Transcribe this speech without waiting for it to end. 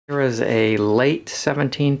There is a late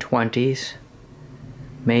 1720s,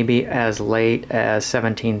 maybe as late as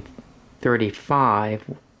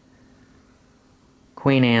 1735,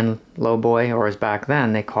 Queen Anne Lowboy, or as back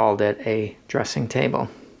then they called it, a dressing table.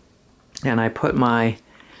 And I put my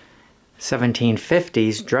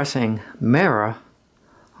 1750s dressing mirror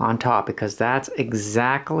on top because that's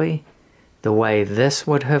exactly the way this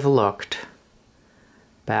would have looked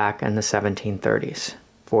back in the 1730s,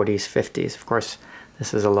 40s, 50s. Of course,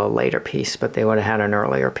 this is a little later piece, but they would have had an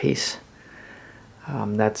earlier piece.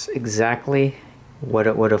 That's exactly what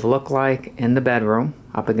it would have looked like in the bedroom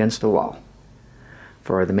up against the wall.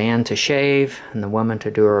 For the man to shave and the woman to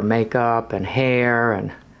do her makeup and hair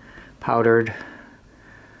and powdered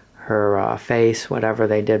her face, whatever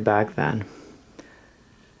they did back then.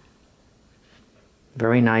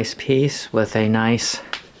 Very nice piece with a nice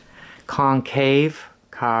concave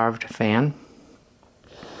carved fan,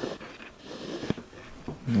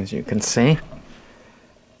 as you can see.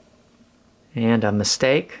 And a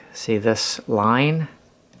mistake. See, this line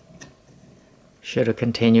should have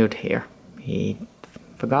continued here. He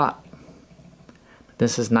forgot.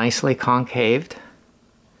 This is nicely concaved.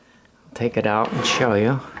 I'll take it out and show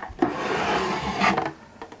you.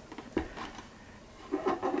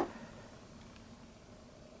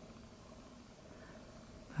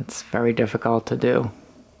 That's very difficult to do.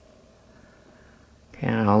 Okay,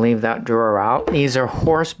 I'll leave that drawer out. These are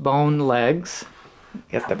horse bone legs.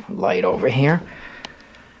 Get the light over here.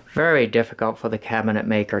 Very difficult for the cabinet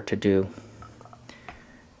maker to do.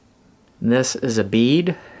 This is a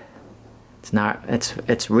bead.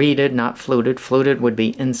 It's reeded, not fluted. Fluted would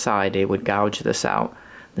be inside. They would gouge this out.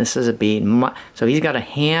 This is a bead. So he's got to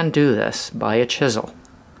hand do this by a chisel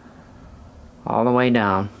all the way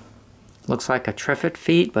down. Looks like a triffid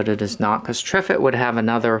feet, but it is not, because triffid would have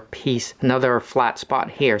another piece, another flat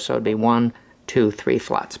spot here. So it'd be 1, 2, 3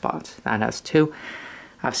 flat spots. That has 2.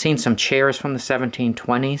 I've seen some chairs from the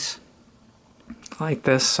 1720s like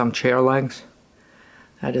this, some chair legs.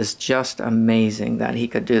 That is just amazing that he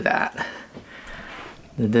could do that.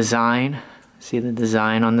 The design, see the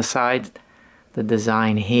design on the sides? The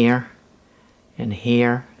design here, and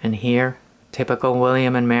here, and here. Typical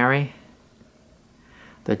William and Mary.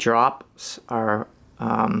 The drops are,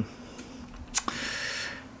 you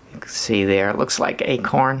can see there, it looks like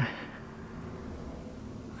acorn.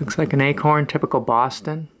 Looks like an acorn, typical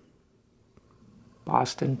Boston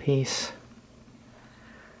piece.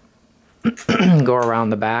 Go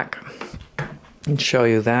around the back and show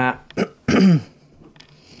you that.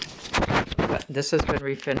 This has been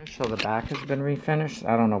refinished, so the back has been refinished.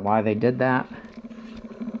 I don't know why they did that.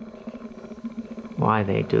 Why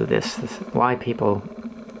they do this. Why people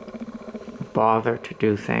bother to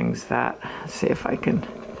do things that. Let's see if I can.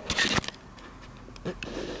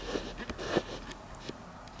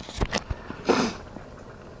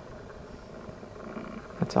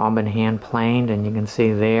 It's all been hand planed, and you can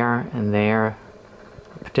see there and there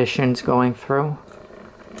petitions going through.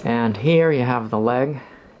 And here you have the leg.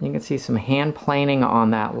 You can see some hand planing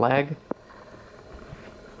on that leg,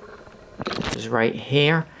 which is right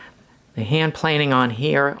here. The hand planing on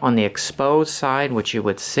here on the exposed side, which you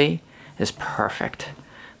would see, is perfect.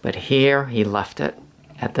 But here he left it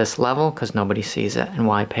at this level because nobody sees it, and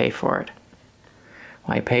why pay for it?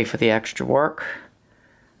 Why pay for the extra work?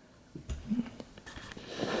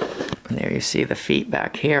 And there you see the feet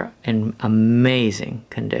back here in amazing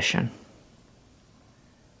condition.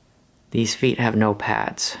 These feet have no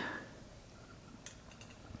pads.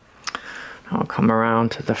 I'll come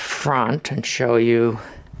around to the front and show you.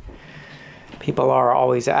 People are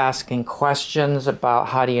always asking questions about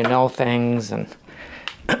how do you know things, and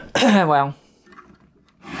well,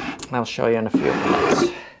 I'll show you in a few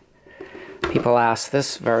minutes. People ask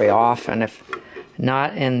this very often, if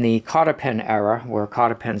not in the cotter pin era where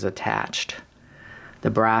cotter pins attached,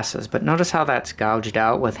 the brasses, but notice how that's gouged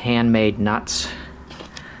out with handmade nuts.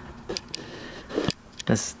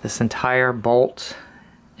 This entire bolt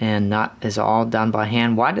and nut is all done by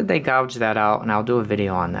hand. Why did they gouge that out? And I'll do a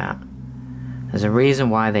video on that. There's a reason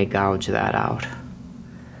why they gouge that out.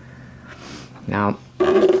 Now,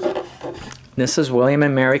 this is William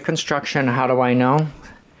and Mary construction. How do I know?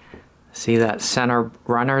 See that center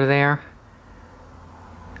runner there?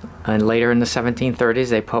 And later in the 1730s,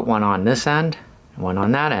 they put one on this end, one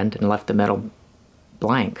on that end, and left the middle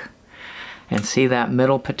blank. And see that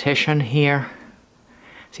middle petition here?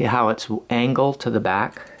 See how it's angled to the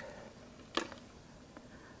back?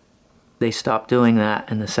 They stopped doing that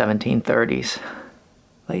in the 1730s,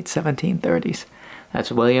 late 1730s.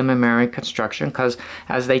 That's William and Mary construction, because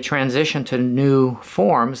as they transition to new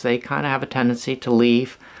forms, they kind of have a tendency to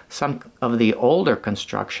leave some of the older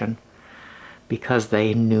construction because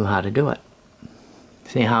they knew how to do it.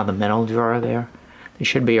 See how the middle drawer there? There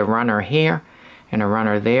should be a runner here and a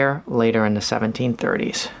runner there later in the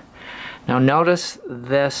 1730s. Now notice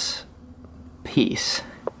this piece.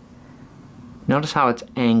 Notice how it's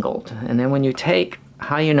angled. And then when you take,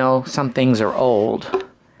 how you know some things are old,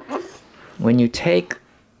 when you take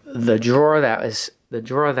the drawer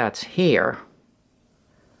that's here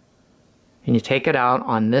and you take it out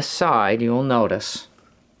on this side, you'll notice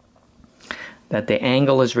that the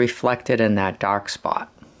angle is reflected in that dark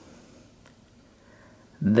spot.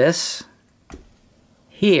 This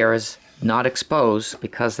here is not exposed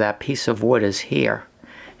because that piece of wood is here.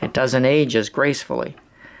 It doesn't age as gracefully.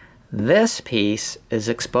 This piece is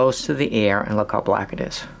exposed to the air, and look how black it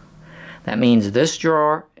is. That means this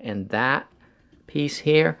drawer and that piece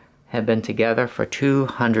here have been together for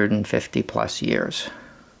 250 plus years.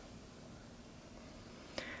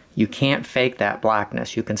 You can't fake that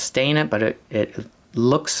blackness. You can stain it, but it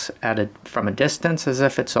looks at it from a distance as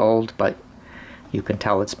if it's old, but you can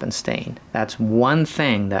tell it's been stained. That's one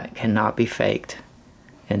thing that cannot be faked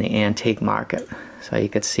in the antique market. So you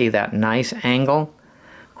could see that nice angle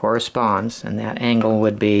corresponds, and that angle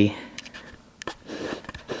would be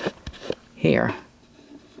here.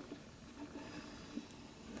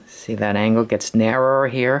 See, that angle gets narrower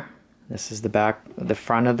here. This is the back, the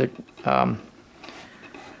front of the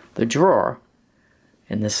drawer,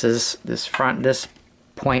 and this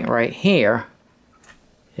point right here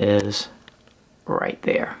is right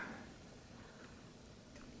there.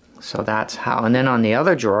 So that's how. And then on the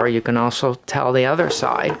other drawer, you can also tell the other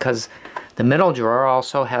side, because the middle drawer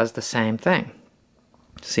also has the same thing.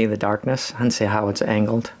 See the darkness and see how it's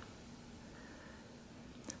angled?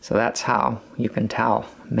 So that's how you can tell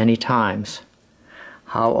many times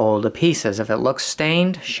how old a piece is. If it looks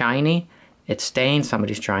stained, shiny, it's stained,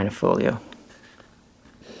 somebody's trying to fool you.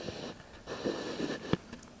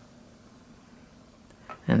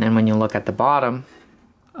 And then when you look at the bottom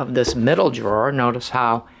of this middle drawer, notice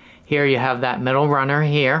how here you have that middle runner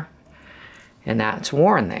here, and that's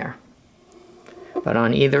worn there. But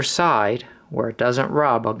on either side, where it doesn't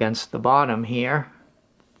rub against the bottom here,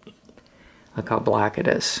 look how black it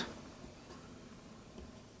is.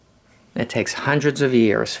 It takes hundreds of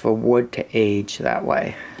years for wood to age that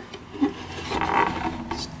way.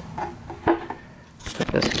 Put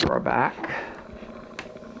this drawer back.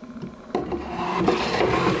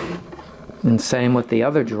 And same with the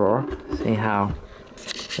other drawer. See how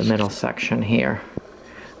the middle section here,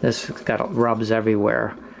 this got rubs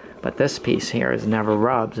everywhere, but this piece here is never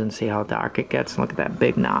rubs, and see how dark it gets. Look at that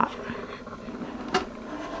big knot.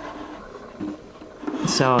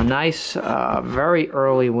 So a nice, very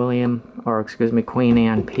early Queen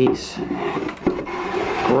Anne piece.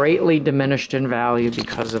 Greatly diminished in value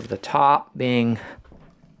because of the top being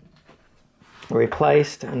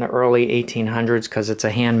replaced in the early 1800s because it's a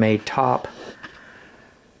handmade top.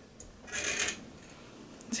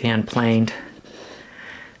 It's hand planed.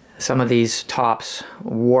 Some of these tops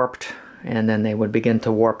warped, and then they would begin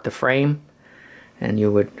to warp the frame, and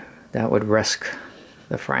that would risk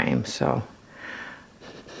the frame. So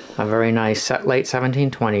a very nice late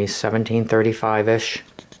 1720s, 1735-ish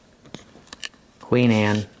Queen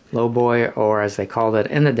Anne Lowboy, or as they called it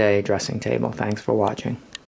in the day, dressing table. Thanks for watching.